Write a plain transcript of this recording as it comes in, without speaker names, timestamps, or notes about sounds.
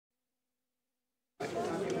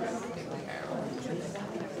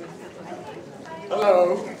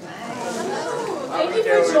Hello. Thank you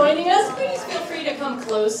for joining us. Please feel free to come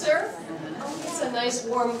closer. It's a nice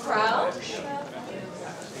warm crowd.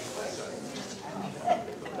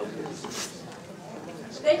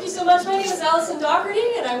 Thank you so much. My name is Allison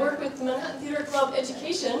Dougherty, and I work with the Manhattan Theater Club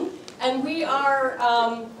Education. And we are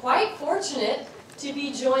quite fortunate to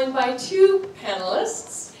be joined by two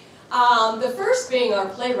panelists. The first being our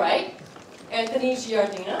playwright, Anthony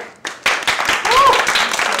Giardina.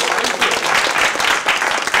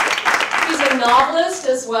 He's a novelist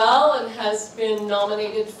as well and has been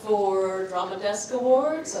nominated for Drama Desk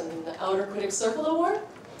Awards and the Outer Critics Circle Award.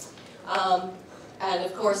 And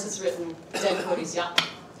of course has written Cody's Yacht.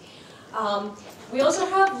 We also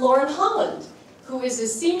have Lauren Holland, who is a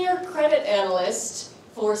senior credit analyst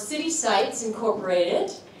for CreditSights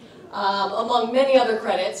Incorporated, among many other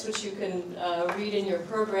credits, which you can read in your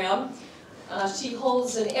program. She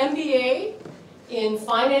holds an MBA in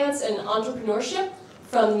Finance and Entrepreneurship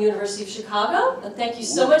from the University of Chicago, and thank you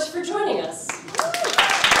so much for joining us.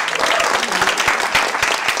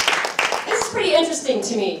 This is pretty interesting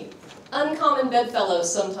to me. Uncommon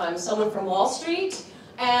bedfellows sometimes, someone from Wall Street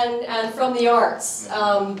and from the arts.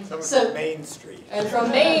 From Main Street. And from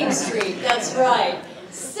Main Street, that's right.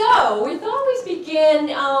 So, we thought we'd begin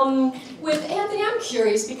with Anthony. I'm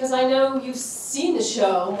curious because I know you've seen the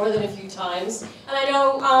show more than a few times, and I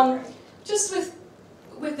know just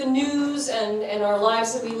with the news and our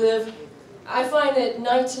lives that we live, I find that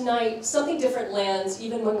night to night, something different lands,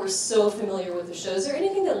 even when we're so familiar with the show. Is there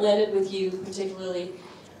anything that landed with you, particularly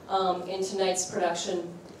in tonight's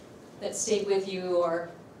production, that stayed with you,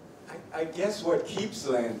 or? I guess what keeps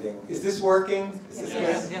landing, is this working?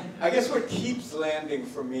 Yeah. I guess what keeps landing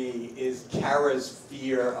for me is Kara's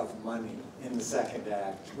fear of money in the second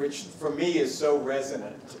act, which for me is so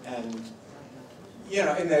resonant. And you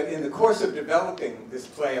know, in the course of developing this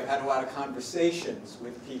play, I've had a lot of conversations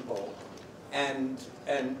with people, and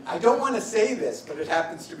I don't want to say this, but it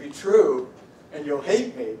happens to be true, and you'll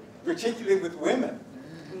hate me, particularly with women,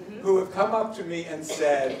 who have come up to me and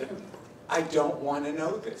said, I don't want to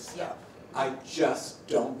know this stuff. I just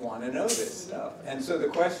don't want to know this stuff. And so the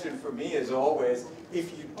question for me is always,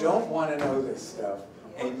 if you don't want to know this stuff,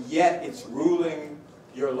 and yet it's ruling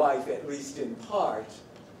your life, at least in part,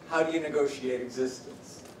 how do you negotiate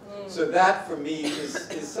existence? So that, for me,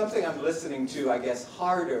 is something I'm listening to, I guess,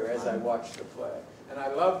 harder as I watch the play. And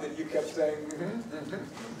I love that you kept saying,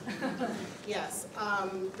 Yes,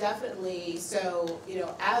 definitely. So, you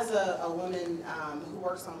know, as a woman who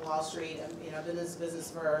works on Wall Street, you know, I've been in this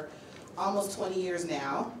business for almost 20 years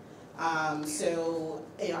now. So,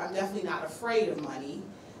 you know, I'm definitely not afraid of money.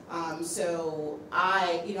 So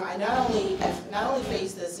I not only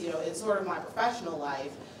face this, you know, in sort of my professional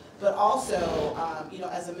life, but also, you know,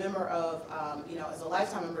 as a member of, you know, as a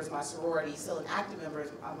lifetime member of my sorority, still an active member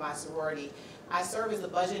of my sorority, I serve as the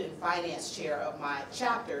budget and finance chair of my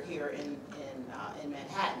chapter here in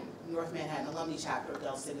Manhattan, North Manhattan Alumni Chapter of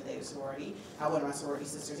Delta Sigma Theta Sorority. I have one of my sorority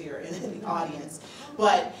sisters here in the audience.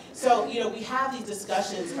 But so, you know, we have these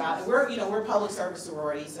discussions about, and we're, you know, we're a public service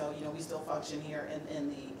sorority, so, you know, we still function here in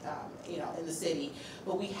the, you know, in the city.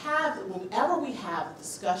 But we have, whenever we have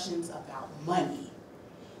discussions about money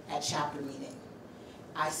at chapter meeting,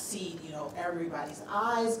 I see, you know, everybody's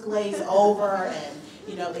eyes glaze over, and,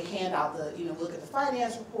 you know, they hand out the, you know, look at the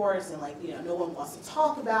finance reports, and, like, you know, no one wants to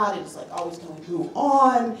talk about it. It's like, always, can we move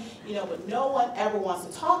on? You know, but no one ever wants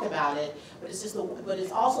to talk about it. But it's just but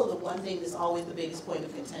it's also the one thing that's always the biggest point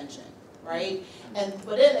of contention, right?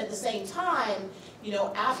 But then at the same time, you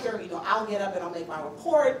know, after, you know, I'll get up and I'll make my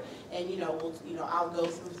report, and, you know, I'll go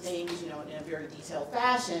through things, you know, in a very detailed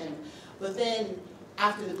fashion. But then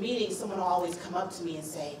after the meeting, someone will always come up to me and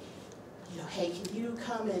say, you know, hey, can you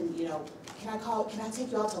come and, you know, can I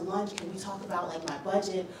take you out to lunch? Can we talk about, like, my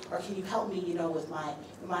budget? Or can you help me, you know, with my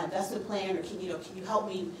investment plan? Or can you help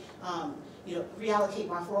me, you know, reallocate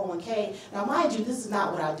my 401k? Now, mind you, this is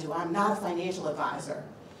not what I do. I'm not a financial advisor.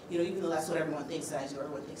 You know, even though that's what everyone thinks that I do.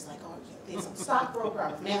 Everyone thinks, like, oh, I'm a stockbroker,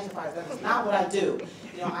 I'm a financial advisor. That is not what I do.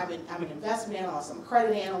 You know, I'm an investment analyst, I'm a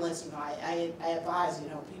credit analyst. You know, I advise, you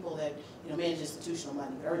know, people that, you know, manage institutional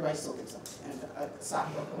money, but everybody still thinks I'm a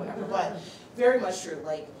stockbroker or whatever. But very much true.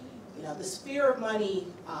 Like, you know, this fear of money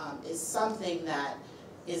is something that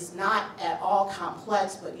is not at all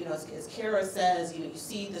complex, but, you know, as Kara says, you know, you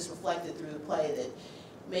see this reflected through the play that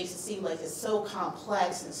makes it seem like it's so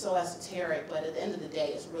complex and so esoteric, but at the end of the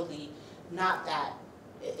day, it's really not that.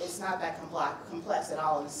 It's not that complex at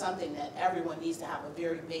all, and it's something that everyone needs to have a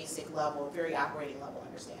very basic level, a very operating level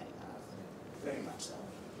understanding of. Very much so.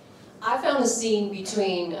 I found the scene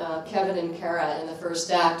between Kevin and Kara in the first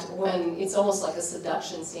act when it's almost like a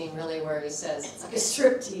seduction scene, really, where he says, it's like a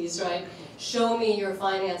striptease, right? Show me your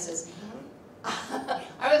finances.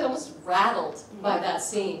 I was almost rattled by that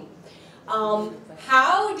scene.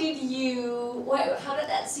 How did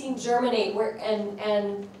that scene germinate?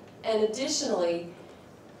 And additionally,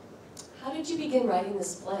 how did you begin writing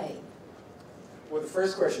this play? Well, the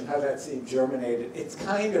first question, how that scene germinated, it's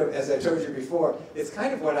kind of, as I told you before, it's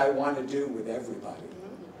kind of what I want to do with everybody.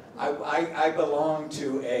 I belong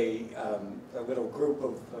to a little group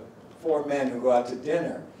of 4 men who go out to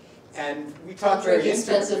dinner, and we talk very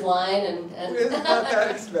expensive wine and it's not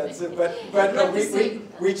that expensive, but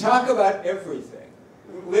we talk about everything,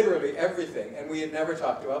 literally everything, and we had never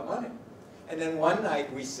talked about money. And then one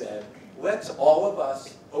night we said, let's all of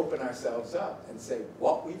us open ourselves up and say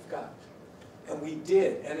what we've got. And we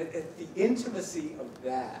did, and the intimacy of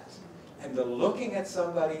that, and the looking at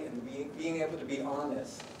somebody and being able to be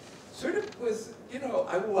honest, sort of was, you know,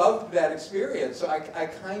 I loved that experience. So I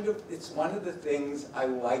kind of, it's one of the things I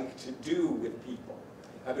like to do with people.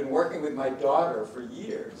 I've been working with my daughter for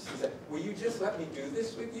years. She said, will you just let me do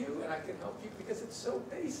this with you, and I can help you, because it's so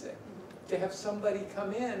basic to have somebody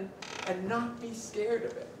come in and not be scared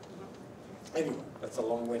of it. Anyway, that's a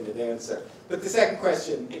long-winded answer. But the second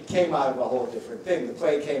question, it came out of a whole different thing. The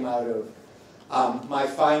play came out of my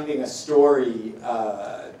finding a story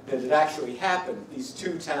that had actually happened. These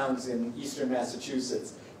 2 towns in eastern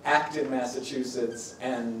Massachusetts, Acton, Massachusetts,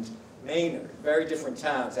 and Maynard, very different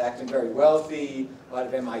towns. Acton very wealthy, a lot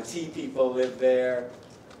of MIT people lived there.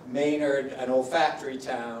 Maynard, an old factory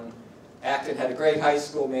town. Acton had a great high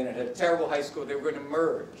school, Maynard had a terrible high school. They were going to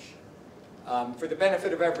merge. For the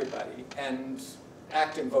benefit of everybody, and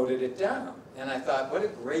Acton voted it down. And I thought, what a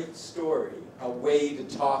great story, a way to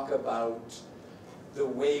talk about the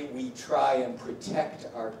way we try and protect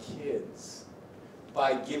our kids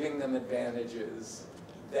by giving them advantages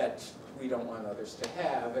that we don't want others to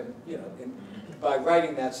have. And you know, by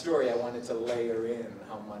writing that story, I wanted to layer in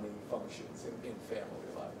how money functions in family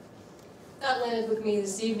life. That landed with me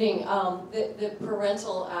this evening, the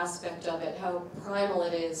parental aspect of it, how primal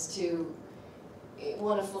it is to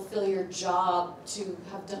want to fulfill your job, to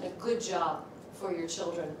have done a good job for your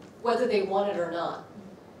children, whether they want it or not,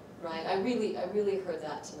 right? I really heard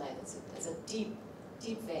that tonight. It's a deep,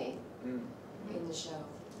 deep vein in the show.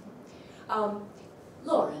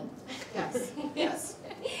 Lauren. Yes. Yes.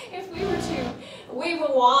 If we were to wave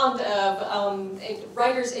a wand of a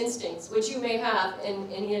writer's instincts, which you may have in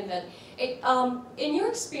any event, in your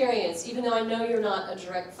experience, even though I know you're not a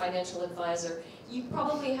direct financial advisor, you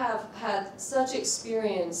probably have had such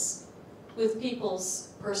experience with people's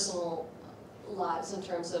personal lives in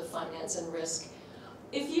terms of finance and risk.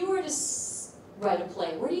 If you were to write a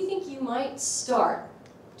play, where do you think you might start,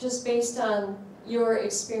 just based on your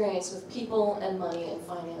experience with people and money and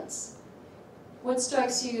finance? What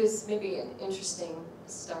strikes you as maybe an interesting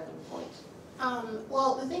starting point?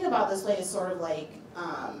 Well, the thing about this play is sort of like,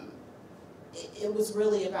 it was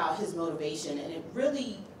really about his motivation, and it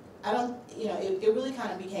really, it really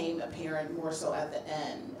kind of became apparent more so at the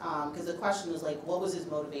end, because the question was like, what was his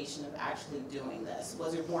motivation of actually doing this?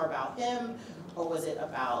 Was it more about him, or was it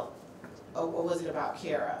about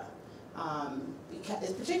Kara?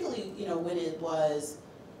 Because particularly, when it was,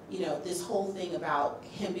 this whole thing about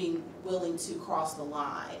him being willing to cross the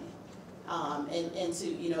line, and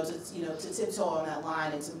to tiptoe on that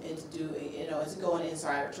line and to do, to go into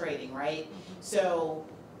insider trading, right? So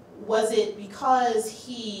was it because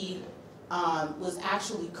he was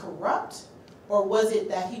actually corrupt, or was it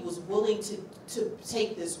that he was willing to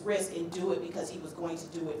take this risk and do it because he was going to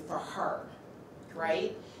do it for her,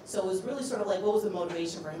 right? So it was really sort of like, what was the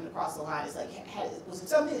motivation for him to cross the line? It's like, was it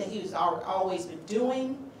something that he was always been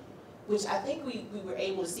doing, which I think we were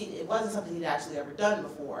able to see that it wasn't something he'd actually ever done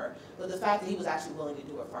before, but the fact that he was actually willing to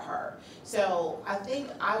do it for her. So I think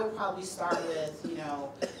I would probably start with,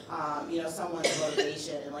 someone's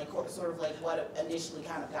motivation and like sort of like what initially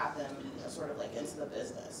kind of got them, sort of like into the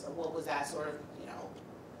business, or what was that sort of,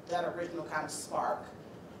 that original kind of spark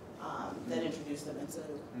that introduced them into,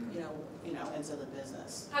 into the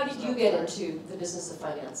business. How did you get into the business of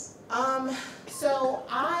finance? So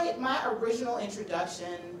my original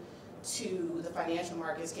introduction to the financial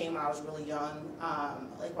markets came when I was really young.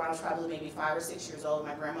 Like when I was probably maybe 5 or 6 years old,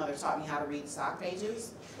 my grandmother taught me how to read the stock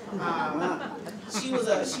pages. She was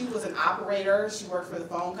an operator. She worked for the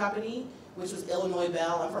phone company, which was Illinois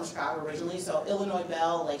Bell. I'm from Chicago originally, so Illinois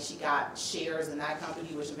Bell, like she got shares in that company,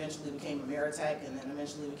 which eventually became Ameritech, and then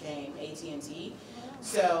eventually became AT&T.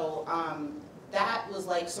 So that was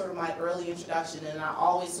like sort of my early introduction, and I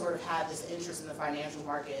always sort of had this interest in the financial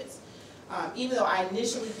markets. Even though I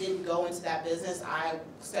initially didn't go into that business, I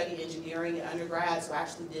studied engineering in undergrad, so I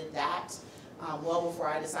actually did that well before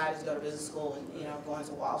I decided to go to business school and go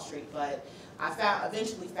into Wall Street. But I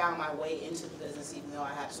eventually found my way into the business, even though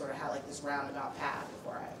I had sort of had like this roundabout path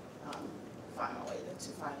before I find my way to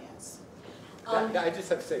finance. I just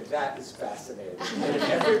have to say, that is fascinating. And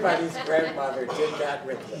everybody's grandmother did that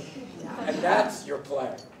with them. Yeah. And that's your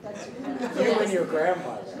play. You and your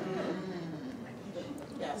grandmother.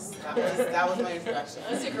 Yes, that was my introduction.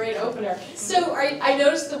 That's a great opener. So I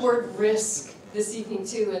noticed the word risk this evening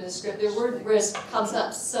too in the script. The word risk comes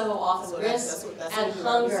up so often. Risk and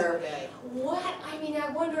hunger. I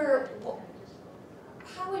wonder,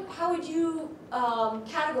 how would you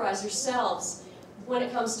categorize yourselves when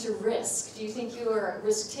it comes to risk? Do you think you are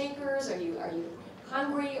risk takers? Are you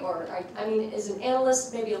hungry, or is an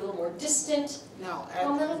analyst maybe a little more distant? No,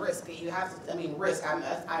 risk. You have to. Risk.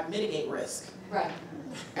 I mitigate risk. Right.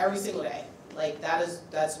 Every single day. Like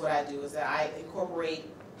that's what I do. Is that I incorporate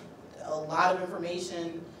a lot of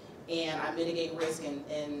information, and I mitigate risk and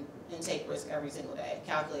take risk every single day.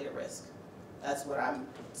 Calculated risk. That's what I'm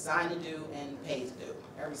designed to do and paid to do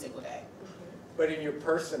every single day. But in your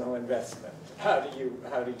personal investment, how do you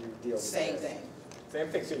deal with Same this? thing. Same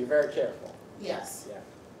thing. So you're very careful. Yes. Yeah.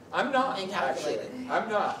 I'm not. And calculated. Actually. I'm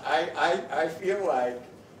not. I feel like,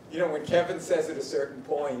 when Kevin says at a certain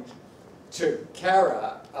point to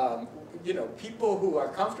Kara, people who are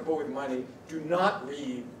comfortable with money do not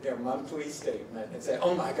read their monthly statement and say,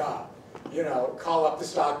 oh my God, call up the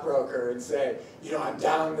stockbroker and say, I'm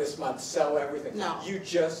down this month, sell everything. No. You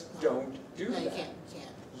just don't do that. You can't.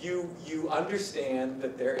 You understand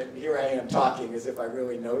that here I am talking as if I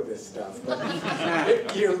really know this stuff, but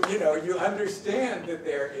you understand that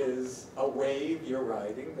there is a wave you're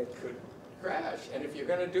riding that could crash, and if you're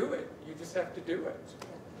going to do it, you just have to do it.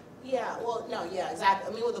 Yeah, well, no, yeah,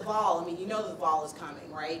 exactly. With the vol, the vol is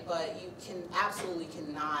coming, right? But you absolutely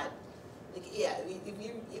cannot,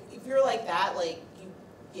 if you're like that,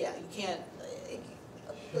 you can't,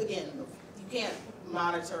 again, you can't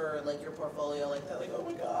monitor your portfolio like that, oh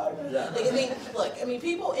my God. Yeah.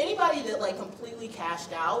 People, anybody that anybody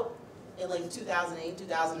cashed out in the 2008,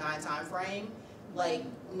 2009 time frame,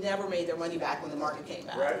 never made their money back when the market came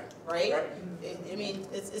back. Right?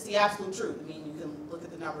 It's the absolute truth. You can look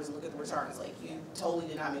at the numbers and look at the returns. You totally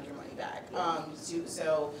did not make your money back. But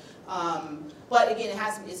again, it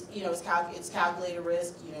has to be, it's calculated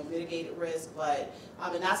risk, mitigated risk, but,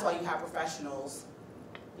 and that's why you have professionals,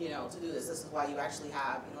 to do this. This is why you actually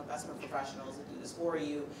have, investment professionals that do this for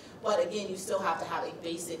you. But again, you still have to have a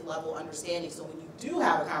basic level understanding. So when you do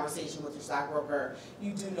have a conversation with your stockbroker,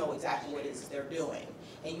 you do know exactly what it is they're doing.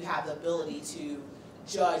 And you have the ability to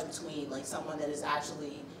judge between someone that is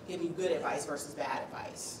actually giving you good advice versus bad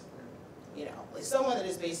advice. Someone that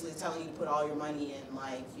is basically telling you to put all your money in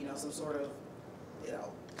some sort of,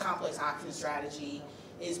 complex option strategy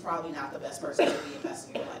is probably not the best person to be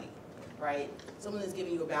investing your money. Right? Someone that's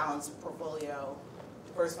giving you a balanced portfolio,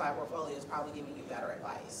 diversified portfolio, is probably giving you better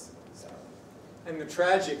advice. So. And the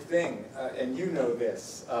tragic thing, and you know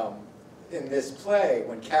this, in this play,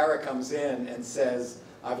 when Kara comes in and says,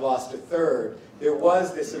 I've lost a third, there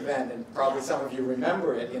was this event, and probably some of you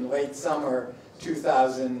remember it, in late summer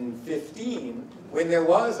 2015, when there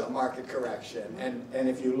was a market correction. And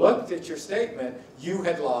if you looked at your statement, you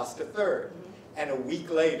had lost a third. And a week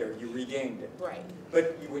later, you regained it. Right.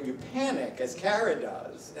 But when you panic, as Kara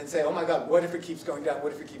does, and say, oh my God, what if it keeps going down?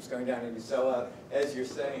 What if it keeps going down? And you sell out, as you're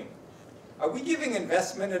saying. Are we giving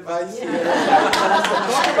investment advice here?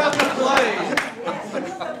 Talk about the play.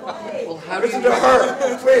 Well, how listen to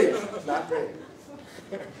her, please. Not me.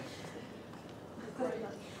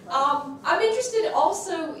 I'm interested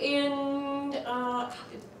also in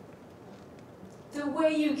the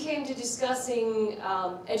way you came to discussing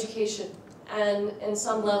education. And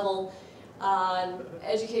some level,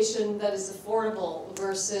 education that is affordable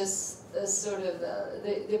versus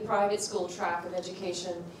the private school track of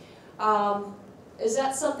education. Is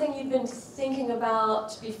that something you've been thinking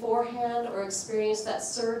about beforehand, or experienced that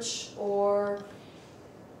search, or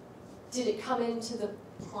did it come into the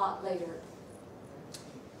plot later?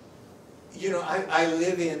 I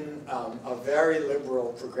live in a very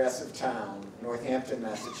liberal, progressive town, Northampton,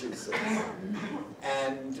 Massachusetts,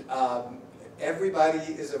 and everybody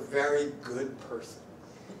is a very good person.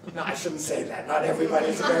 No, I shouldn't say that. Not everybody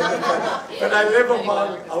is a very good person. But I live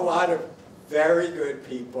among a lot of very good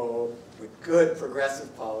people with good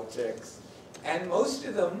progressive politics. And most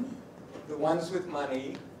of them, the ones with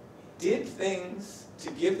money, did things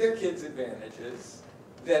to give their kids advantages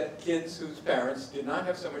that kids whose parents did not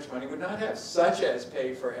have so much money would not have, such as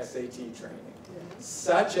pay for SAT training.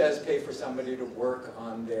 such as pay for somebody to work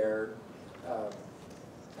on their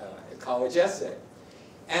college essay.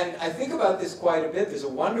 And I think about this quite a bit. There's a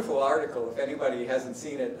wonderful article, if anybody hasn't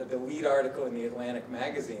seen it, the lead article in the Atlantic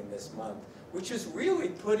magazine this month, which is really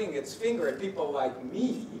putting its finger at people like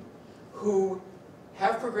me who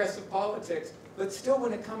have progressive politics, but still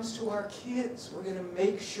when it comes to our kids, we're going to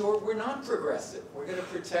make sure we're not progressive. We're going to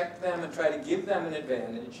protect them and try to give them an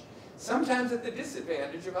advantage, sometimes at the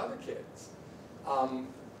disadvantage of other kids.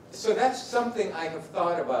 So that's something I have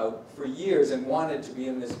thought about for years and wanted to be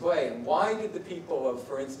in this play. And why did the people of,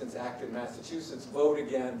 for instance, Acton, Massachusetts vote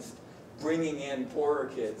against bringing in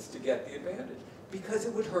poorer kids to get the advantage? Because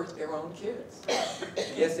it would hurt their own kids.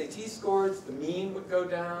 The SAT scores, the mean would go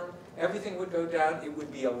down, everything would go down. It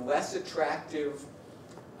would be a less attractive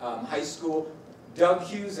high school. Doug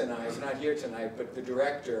Hughes and I, who's not here tonight, but the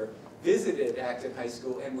director, visited Acton High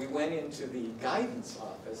School, and we went into the guidance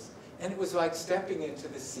office, and it was like stepping into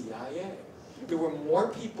the CIA. There were more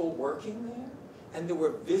people working there, and there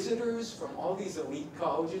were visitors from all these elite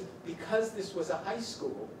colleges, because this was a high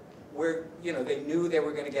school where, you know, they knew they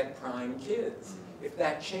were going to get prime kids. If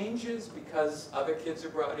that changes because other kids are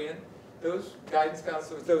brought in, those guidance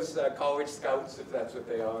counselors, those college scouts, if that's what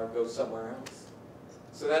they are, go somewhere else.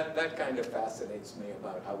 So that kind of fascinates me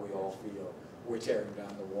about how we all feel we're tearing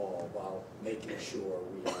down the wall while making sure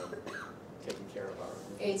we are taking care of our own.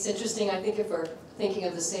 It's interesting, I think if we're thinking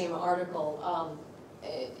of the same article,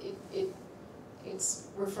 it's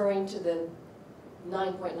referring to the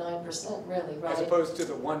 9.9% really, right? As opposed to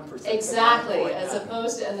the 1%. Exactly, as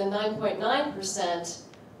opposed to, and the 9.9%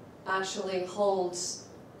 actually holds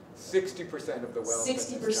 60% of the wealth.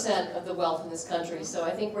 60% of the wealth in this country. So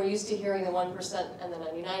I think we're used to hearing the 1% and the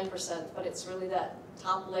 99%, but it's really that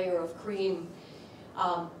top layer of cream.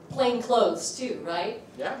 Plain clothes too, right?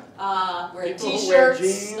 Yeah. Wearing People who wear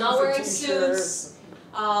t-shirts, jeans not wearing and t-shirts. suits,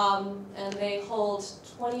 and they hold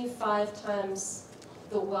 25 times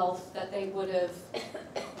the wealth that they would have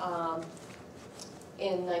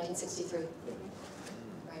in 1963, right,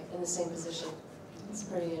 in the same position. It's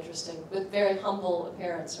pretty interesting, with very humble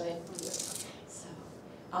appearance, right? So,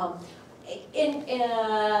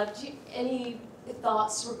 any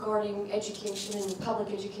thoughts regarding education and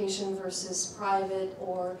public education versus private,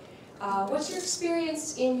 or what's your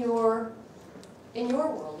experience in your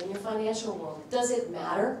world, in your financial world? Does it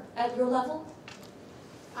matter at your level?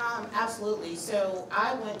 Absolutely. So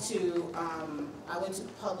I went to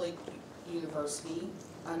public university,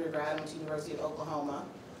 undergrad. I went to University of Oklahoma,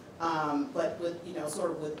 but with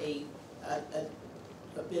sort of with a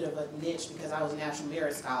bit of a niche because I was a National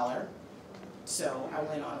Merit Scholar. So I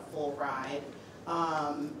went on a full ride.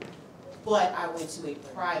 But I went to a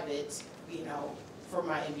private, for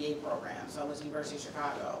my MBA program. So I went to University of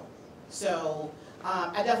Chicago. So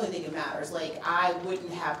I definitely think it matters. Like, I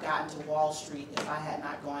wouldn't have gotten to Wall Street if I had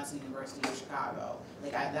not gone to the University of Chicago.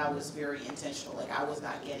 Like, that was very intentional. Like, I was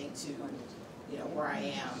not getting to, where I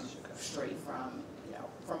am straight from,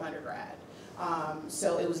 from undergrad.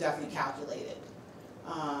 So it was definitely calculated.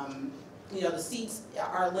 The seats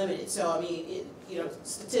are limited. So, I mean,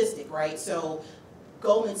 statistic, right? So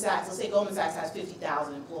Goldman Sachs, let's say Goldman Sachs has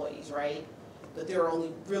 50,000 employees, right? But there are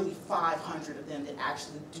only really 500 of them that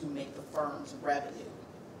actually do make the firm's revenue.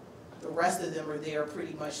 The rest of them are there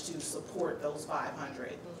pretty much to support those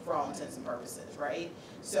 500 for all intents and purposes, right?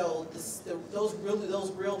 So those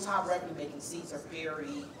real top revenue making seats are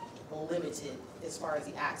very limited as far as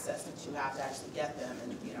the access that you have to actually get them,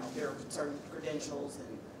 and there are certain credentials and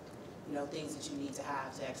things that you need to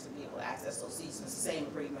have to actually be able to access those seats. And it's the same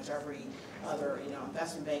with pretty much every other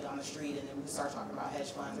investment bank on the street, and then we start talking about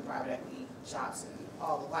hedge funds and private equity shops and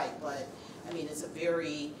all the like. But I mean, it's a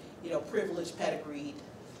very privileged, pedigreed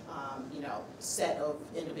set of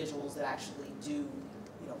individuals that actually do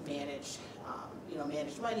manage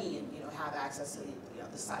manage money and have access to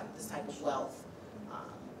this type of wealth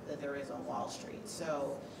that there is on Wall Street.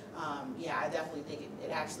 So yeah, I definitely think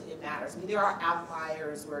it matters. I mean, there are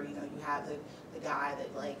outliers where you have the guy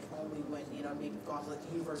that like only went maybe gone to like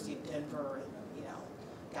the University of Denver and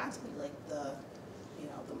got to be like the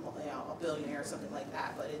a billionaire or something like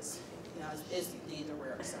that. But it's the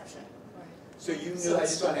rare exception. So you knew, I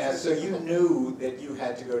just want to ask, so you knew that you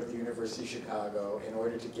had to go to the University of Chicago in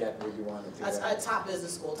order to get where you wanted to go? A top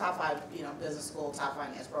business school, top 5 business school, top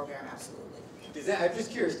finance program, absolutely. I'm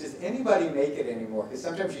just curious, does anybody make it anymore? Because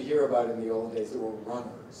sometimes you hear about in the old days there were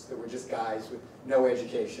runners, that were just guys with no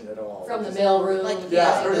education at all. From the mailroom. Like,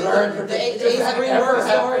 Yeah, the learn from the eighth grade work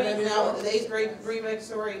story, no, the eighth grade remake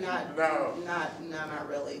story, not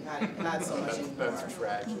really, not so much anymore. That's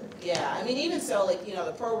tragic. Yeah, I mean, even so, like, you know,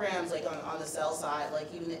 the programs, like, on the sell side, like,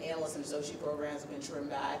 even the analyst and associate programs have been trimmed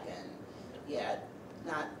back, and, yeah,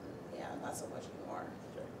 not so much anymore.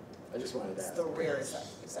 Okay. I just wanted to It's ask. the rarest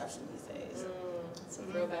exception these days. It's a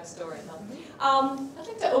throwback story, huh? I'd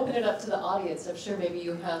like to open it up to the audience. I'm sure maybe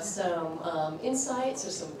you have some insights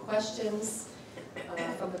or some questions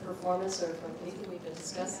from the performance or from anything we've been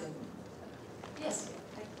discussing. Yes?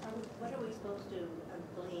 What are we supposed to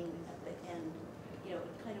glean at the end? You know,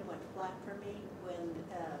 it kind of went flat for me when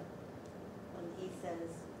he says,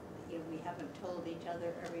 you know, we haven't told each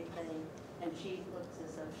other everything, and she looks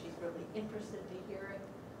as though she's really interested to hear it,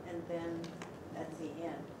 and then that's the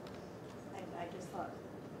end. I just thought,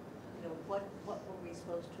 you know, what were we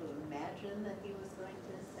supposed to imagine that he was going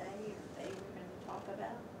to say, or they were going to talk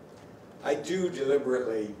about? I do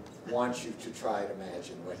deliberately want you to try to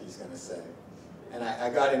imagine what he's going to say. And I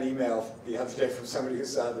got an email the other day from somebody who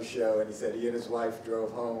saw the show, and he said he and his wife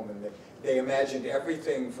drove home, and they imagined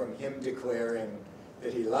everything from him declaring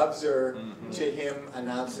that he loves her to him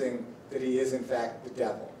announcing that he is in fact the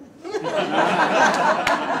devil.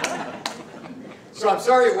 So I'm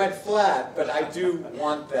sorry it went flat, but I do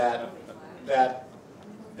want that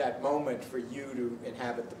moment for you to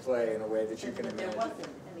inhabit the play in a way that you can But there imagine. wasn't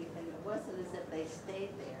anything. It wasn't as if they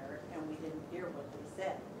stayed there and we didn't hear what they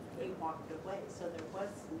said. He walked away, so there was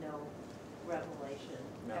no revelation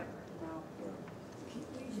ever. No.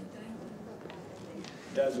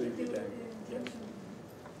 Does leave you dangling. Yeah.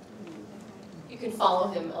 You can follow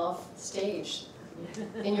him off stage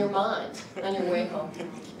in your mind on your way home.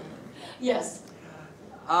 Yes?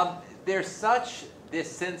 There's such this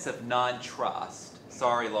sense of non-trust,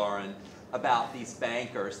 sorry Lauren, about these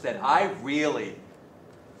bankers that I really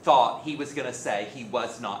thought he was going to say he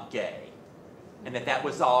was not gay. And that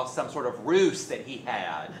was all some sort of ruse that he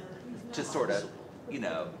had to sort of, you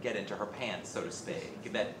know, get into her pants, so to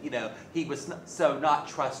speak. That, you know, he was so not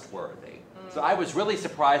trustworthy. So I was really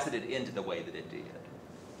surprised that it ended the way that it did.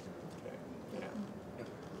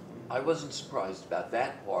 I wasn't surprised about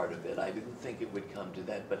that part of it. I didn't think it would come to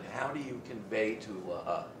that. But how do you convey to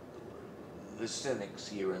the cynics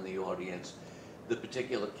here in the audience the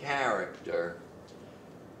particular character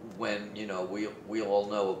when, you know, we all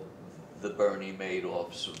know the Bernie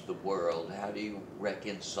Madoffs of the world? How do you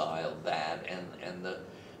reconcile that and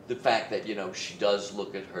the fact that, you know, she does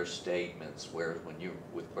look at her statements, whereas when you're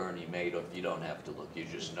with Bernie Madoff, you don't have to look. You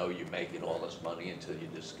just know you're making all this money until you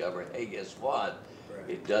discover, hey, guess what?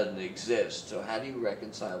 It doesn't exist. So how do you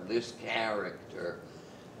reconcile this character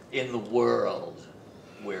in the world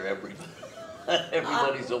where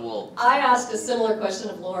everybody's a wolf? I asked a similar question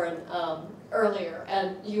of Lauren earlier,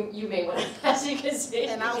 and you may want to, as you can see.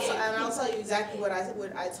 And I'll tell you exactly what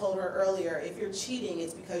I told her earlier. If you're cheating,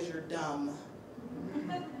 it's because you're dumb.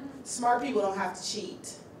 Smart people don't have to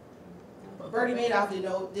cheat. Bernie Madoff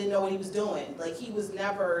didn't know what he was doing. Like, he was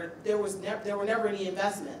never, there were never any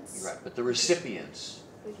investments. Right, but the recipients.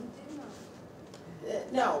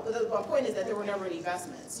 No, but my point is that there were never any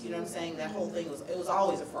investments. You know what I'm saying? That whole thing was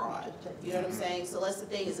always a fraud. You know what I'm saying? So that's the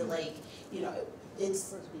thing, is that, like, you know,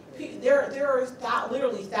 there are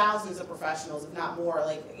literally thousands of professionals, if not more,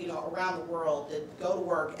 like, you know, around the world that go to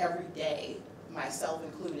work every day, myself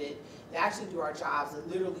included, that actually do our jobs, that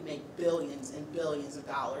literally make billions and billions of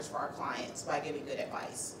dollars for our clients by giving good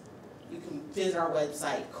advice. You can visit our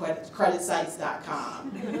website,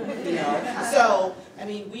 CreditSights.com. You know, so I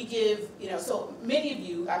mean, we give, you know, so many of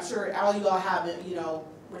you, I'm sure all you all have, you know,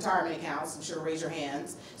 retirement accounts. I'm sure, raise your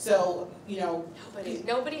hands. So, you know,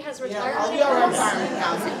 Nobody has all retirement you all have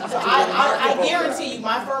accounts. retirement accounts. So I guarantee you,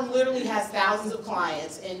 my firm literally has thousands of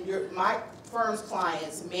clients, and my firm's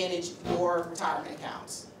clients manage your retirement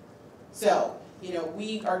accounts. So, you know,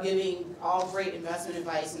 we are giving all great investment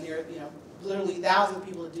advice, and there, you know, literally thousands of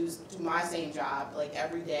people that do my same job, like,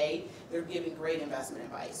 every day. They're giving great investment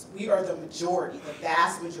advice. We are the majority, the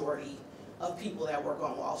vast majority of people that work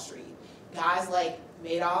on Wall Street. Guys like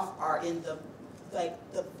Madoff are in the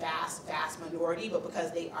vast minority, but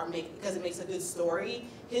because because it makes a good story,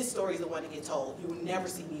 his story is the one to get told. You will never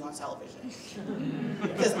see me on television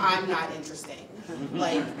because I'm not interesting.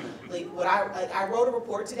 Like what I wrote a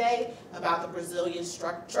report today about the Brazilian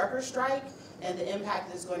trucker strike and the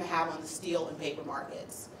impact it's going to have on the steel and paper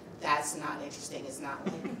markets. that's not interesting. It's not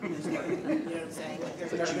like newsworthy. You know what I'm saying? Like,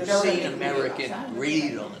 But you've never seen gonna American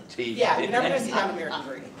Greed on TV. Yeah, you're never gonna see that American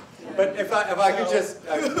Greed. But if I could just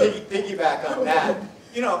piggyback on that,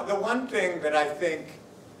 you know, the one thing that I think,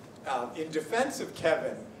 in defense of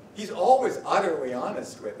Kevin, he's always utterly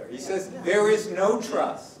honest with her. He says, there is no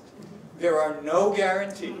trust. There are no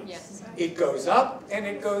guarantees. Yes. It goes up and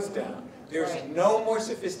it goes down. There's Right. no more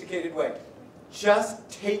sophisticated way. Just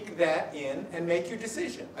take that in and make your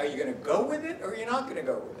decision. Are you going to go with it or are you not going to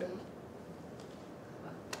go with it?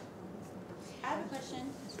 I have a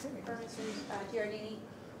question for Mr. Giardini.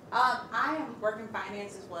 I am working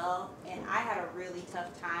finance as well, and I had a really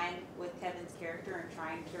tough time with Kevin's character and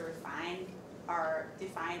trying to refine or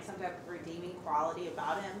define some type of redeeming quality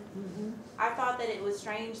about him. I thought that it was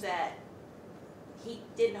strange that he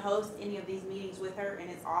didn't host any of these meetings with her in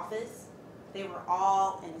his office. They were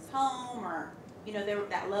all in his home, or, you know, there were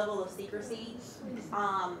that level of secrecy.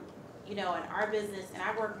 You know, in our business, and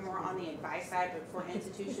I work more on the advice side, but for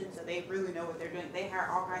institutions, so they really know what they're doing. They hire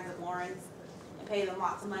all kinds of Laurens and pay them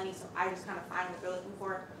lots of money, so I just kind of find what they're looking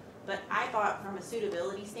for. But I thought from a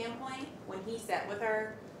suitability standpoint, when he sat with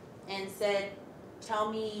her and said,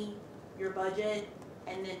 tell me your budget,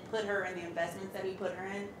 and then put her in the investments that he put her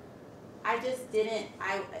in, I just didn't,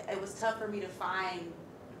 it was tough for me to find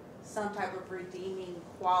some type of redeeming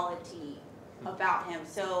quality about him.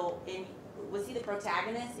 So, was he the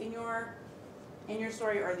protagonist in your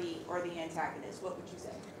story, or the antagonist? What would you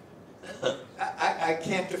say? I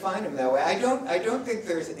can't define him that way. I don't think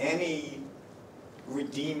there's any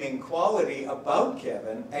redeeming quality about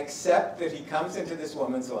Kevin, except that he comes into this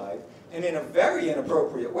woman's life and in a very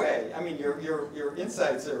inappropriate way. I mean, your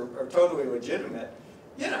insights are totally legitimate.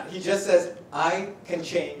 You know, he just says, I can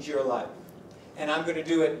change your life. And I'm going to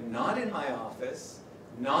do it not in my office,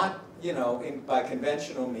 not, you know, by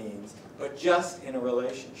conventional means, but just in a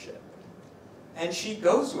relationship. And she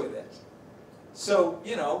goes with it. So,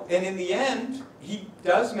 you know, and in the end, he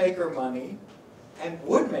does make her money, and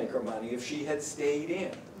would make her money if she had stayed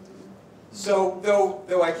in. So,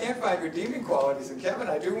 though I can't find redeeming qualities in Kevin,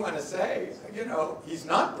 I do want to say, you know, he's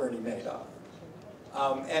not Bernie Madoff.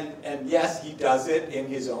 And yes, he does it in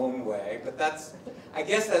his own way, but I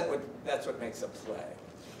guess that's what makes a play.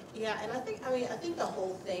 Yeah, and I think the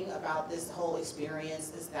whole thing about this whole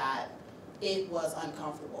experience is that it was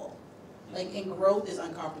uncomfortable. Like, and growth is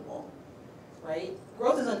uncomfortable, right?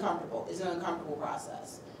 Growth is uncomfortable. It's an uncomfortable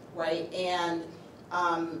process, right? And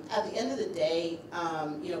at the end of the day,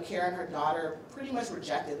 you know, Karen, her daughter, pretty much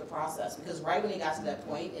rejected the process, because right when it got to that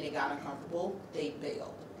point and it got uncomfortable, they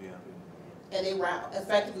bailed. Yeah. And they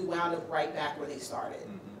effectively wound up right back where they started.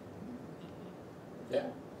 Yeah.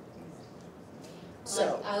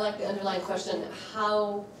 So I like the underlying question,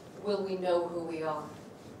 how will we know who we are,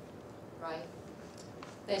 right?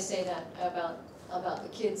 They say that about the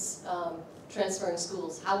kids transferring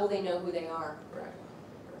schools. How will they know who they are? Right.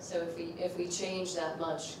 So if we change that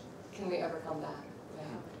much, can we ever come back? Yeah.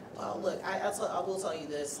 Well, look, I will tell you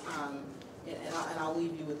this, and I'll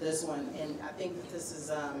leave you with this one, and I think that this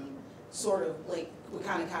is sort of like what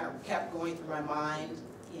kind of kept going through my mind.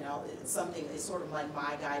 You know, it's something, it's sort of like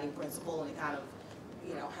my guiding principle, and it kind of,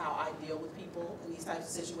 you know, how I deal with people in these types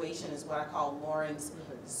of situations is what I call Lauren's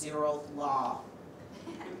zeroth law.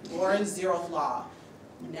 Lauren's zeroth law.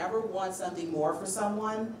 Never want something more for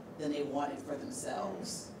someone than they want it for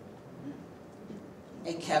themselves.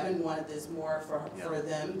 And Kevin wanted this more for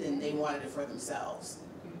them than they wanted it for themselves.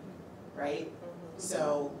 Right?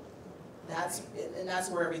 So that's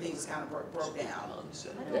where everything just kind of broke down.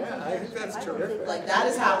 Yeah, I think that's terrific. Like, that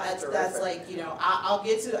is how, that's like, you know, I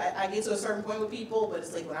get to a certain point with people, but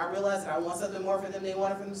it's like when I realize that I want something more for them than they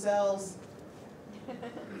want it for themselves,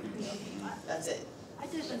 that's it. I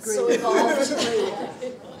disagree So with evolved.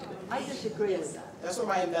 that. I disagree with that. That's where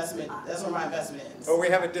my investment ends. Oh, we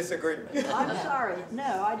have a disagreement. I'm sorry,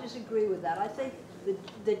 no, I disagree with that. I think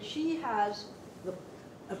that she has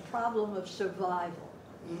a problem of survival.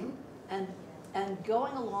 Mm-hmm. And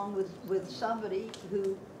going along with somebody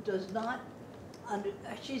who does not,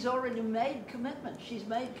 she's already made commitment. She's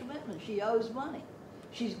made commitment. She owes money.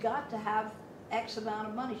 She's got to have X amount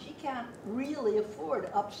of money. She can't really afford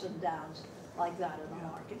ups and downs like that in the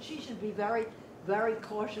market. She should be very, very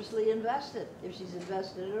cautiously invested, if she's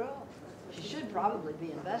invested at all. She should probably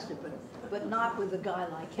be invested, but not with a guy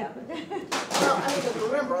like Kevin. Well, I mean,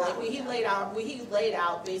 remember, like, when he laid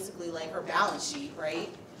out basically like her balance sheet, right?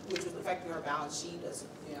 Which was affecting her balance sheet as,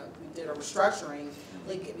 you know, we did a restructuring.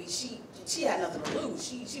 Like, I mean, she had nothing to lose.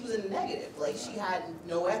 She was in the negative. Like, she had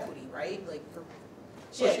no equity, right? Like,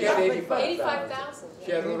 She had 85,000. 85,000.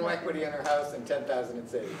 She had a little equity in her house and 10,000 in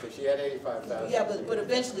savings, so she had 85,000. Yeah, but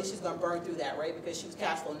eventually she's gonna burn through that, right? Because she was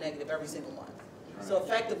cash flow negative every single month. So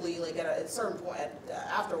effectively, like at a certain point,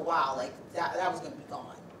 after a while, like that was gonna be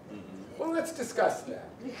gone. Well, let's discuss that,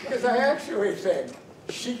 because I actually think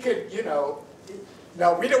she could, you know,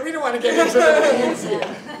 no, we don't want to get into the weeds here.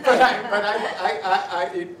 But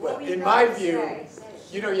in my view,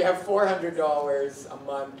 you know, you have $400 a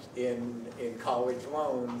month in college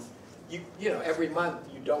loans. You know, every month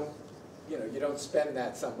you don't spend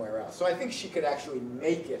that somewhere else. So I think she could actually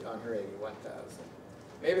make it on her 81,000.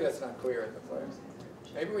 Maybe that's not clear in the play.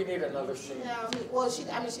 Maybe we need another scene. Yeah, well, she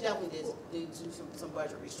definitely did do some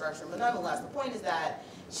budget restructuring, but nonetheless, the point is that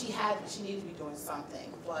she needed to be doing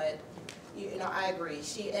something. But you know, I agree.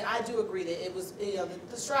 And I do agree that it was, you know,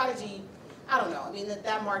 the strategy. I don't know. I mean,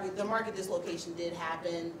 the market dislocation did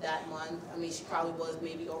happen that month. I mean, she probably was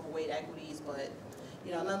maybe overweight equities, but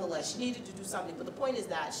you know, nonetheless, she needed to do something. But the point is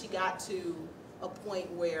that she got to a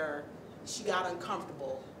point where she got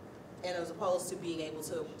uncomfortable, and as opposed to being able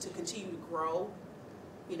to continue to grow,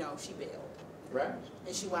 you know, she bailed. Right.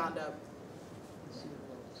 And she wound up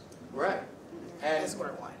right. And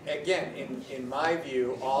square one. Again, in my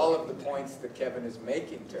view, all of the points that Kevin is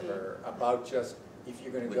making to her about just if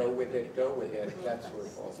you're going to go with it, that's where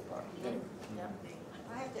it falls apart. Anyway.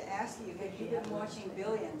 I have to ask you, have you been watching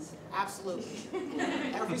Billions? Absolutely.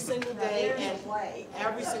 Every single day, and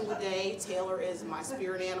every single day, Taylor is my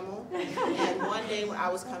spirit animal. And one day when I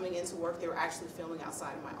was coming into work, they were actually filming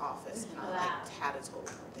outside of my office, and I like had a total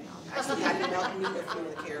meltdown. Actually, I didn't meet a few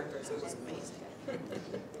of the characters. It was amazing.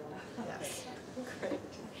 Yes. Great.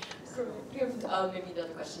 You have maybe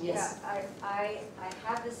another question? Yes. Yeah, I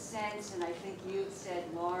have the sense, and I think you said,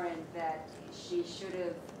 Lauren, that she should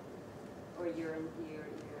have, or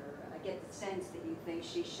I get the sense that you think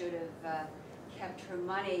she should have kept her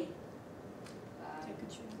money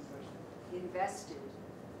invested.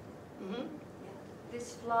 Mm-hmm.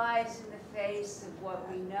 This flies in the face of what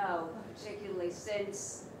we know, particularly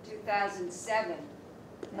since 2007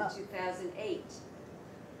 and 2008.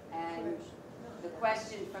 And the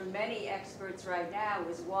question from many experts right now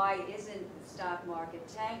is, why isn't the stock market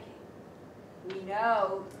tanking? We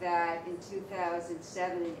know that in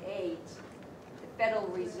 2007 and 8, the Federal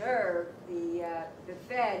Reserve, the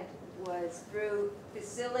Fed, was through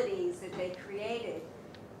facilities that they created,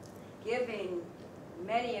 giving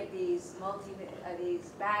many of these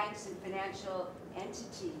banks and financial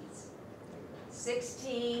entities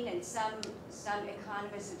 16, and some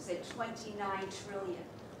economists have said 29 trillion.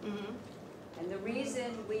 Mm-hmm. And the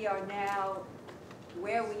reason we are now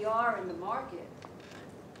where we are in the market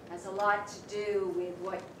has a lot to do with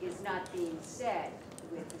what is not being said,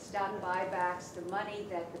 with the stock buybacks, the money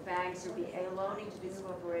that the banks are loaning to these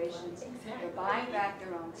corporations. They're buying back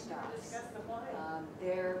their own stocks.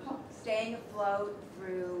 They're staying afloat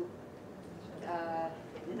through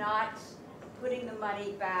not putting the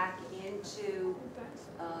money back into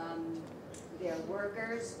their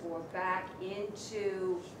workers or back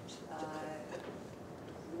into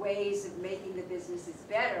ways of making the businesses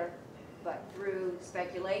better, but through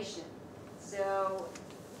speculation. So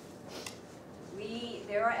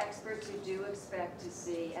there are experts who do expect to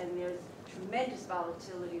see, and there's tremendous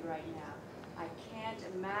volatility right now. I can't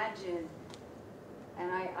imagine, and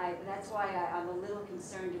that's why I'm a little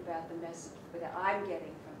concerned about the message that I'm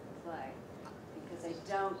getting from the play, because I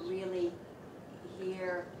don't really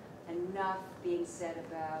hear enough being said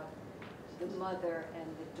about the mother and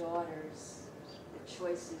the daughters, the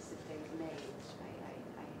choices that they've made.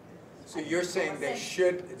 So you're saying they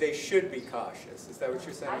should be cautious. Is that what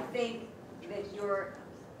you're saying? I think that you're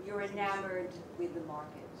enamored with the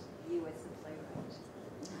market, you as the playwright.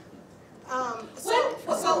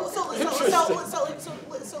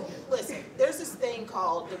 So listen, there's this thing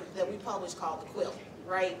that we publish called the quilt,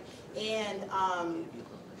 right? And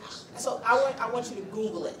so I want you to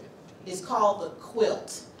Google it. It's called the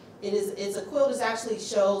quilt. It's a quilt. It actually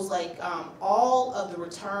shows like all of the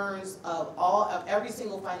returns of every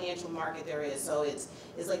single financial market there is. So it's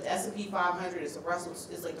like the S&P 500. It's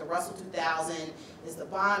like the Russell 2000. It's the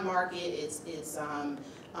bond market. It's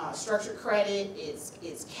structured credit.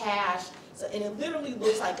 It's cash. So and it literally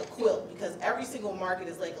looks like a quilt because every single market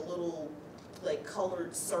is like a little like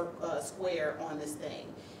colored square on this thing,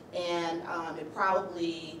 and it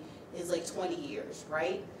probably is like 20 years,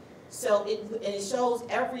 right? So it shows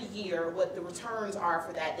every year what the returns are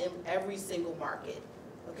for that in every single market,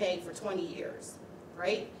 okay, for 20 years,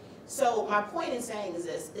 right? So my point in saying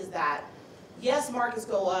is that yes, markets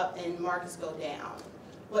go up and markets go down,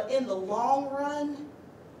 but in the long run,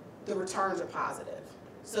 the returns are positive.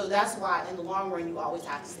 So that's why in the long run, you always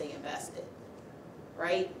have to stay invested,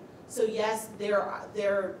 right? So yes,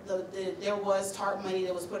 there was TARP money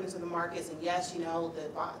that was put into the markets, and yes, you know,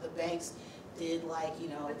 the banks did, like, you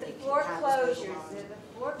know, But the they had foreclosures, special loans.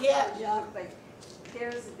 the foreclosures, Yeah. like,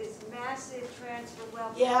 there's this massive transfer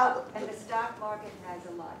wealth. Yeah. And the stock market has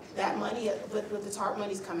a lot. That money, but the TARP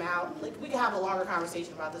money's come out, like, we can have a longer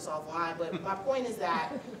conversation about this offline, but my point is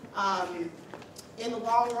that, in the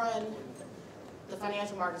long run, the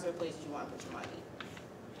financial markets are places you want to put your money.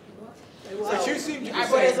 But you seem to be But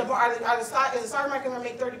saying, is the stock market going to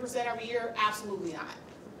make 30% every year? Absolutely not.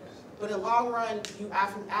 But in the long run, you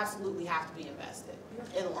absolutely have to be invested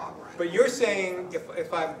in the long run. but you're saying,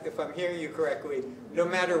 if I'm hearing you correctly, no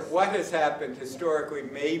matter what has happened historically,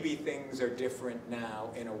 maybe things are different now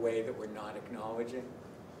in a way that we're not acknowledging?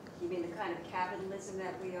 You mean the kind of capitalism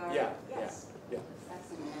that we are? Yeah, Yes. yeah.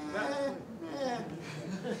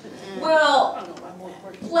 Well,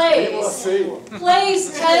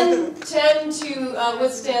 plays tend to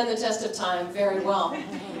withstand the test of time very well,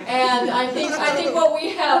 and I think what we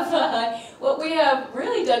have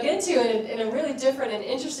really dug into in a really different and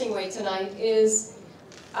interesting way tonight is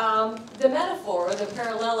the metaphor or the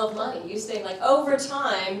parallel of money. You say, like, over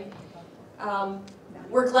time,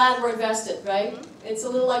 we're glad we're invested, right? It's a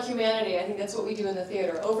little like humanity. I think that's what we do in the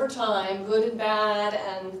theater. Over time, good and bad,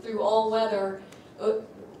 and through all weather,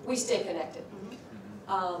 we stay connected.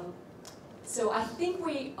 So I think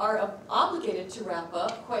we are obligated to wrap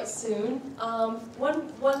up quite soon.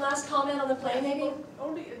 One last comment on the play, maybe?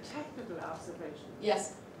 Only a technical observation.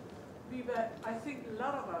 Yes. I think a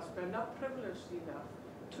lot of us were not privileged enough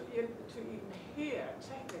to even hear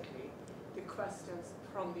technically the questions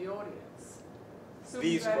from the audience. So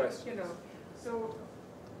These questions. You know, so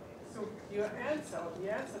your answer,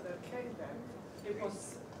 the answer that came then, it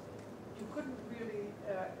was, you couldn't really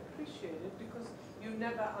appreciate it because you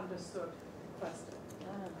never understood the question.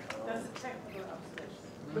 That's a technical observation.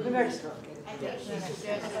 For the next time.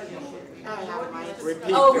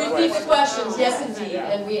 Repeat the questions. Yes, indeed,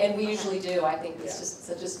 and we usually do. I think it's just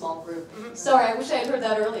such a small group. Sorry, I wish I had heard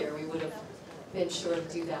that earlier. We would have been sure to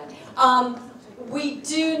do that. We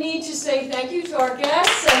do need to say thank you to our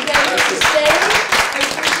guests and thank you for staying.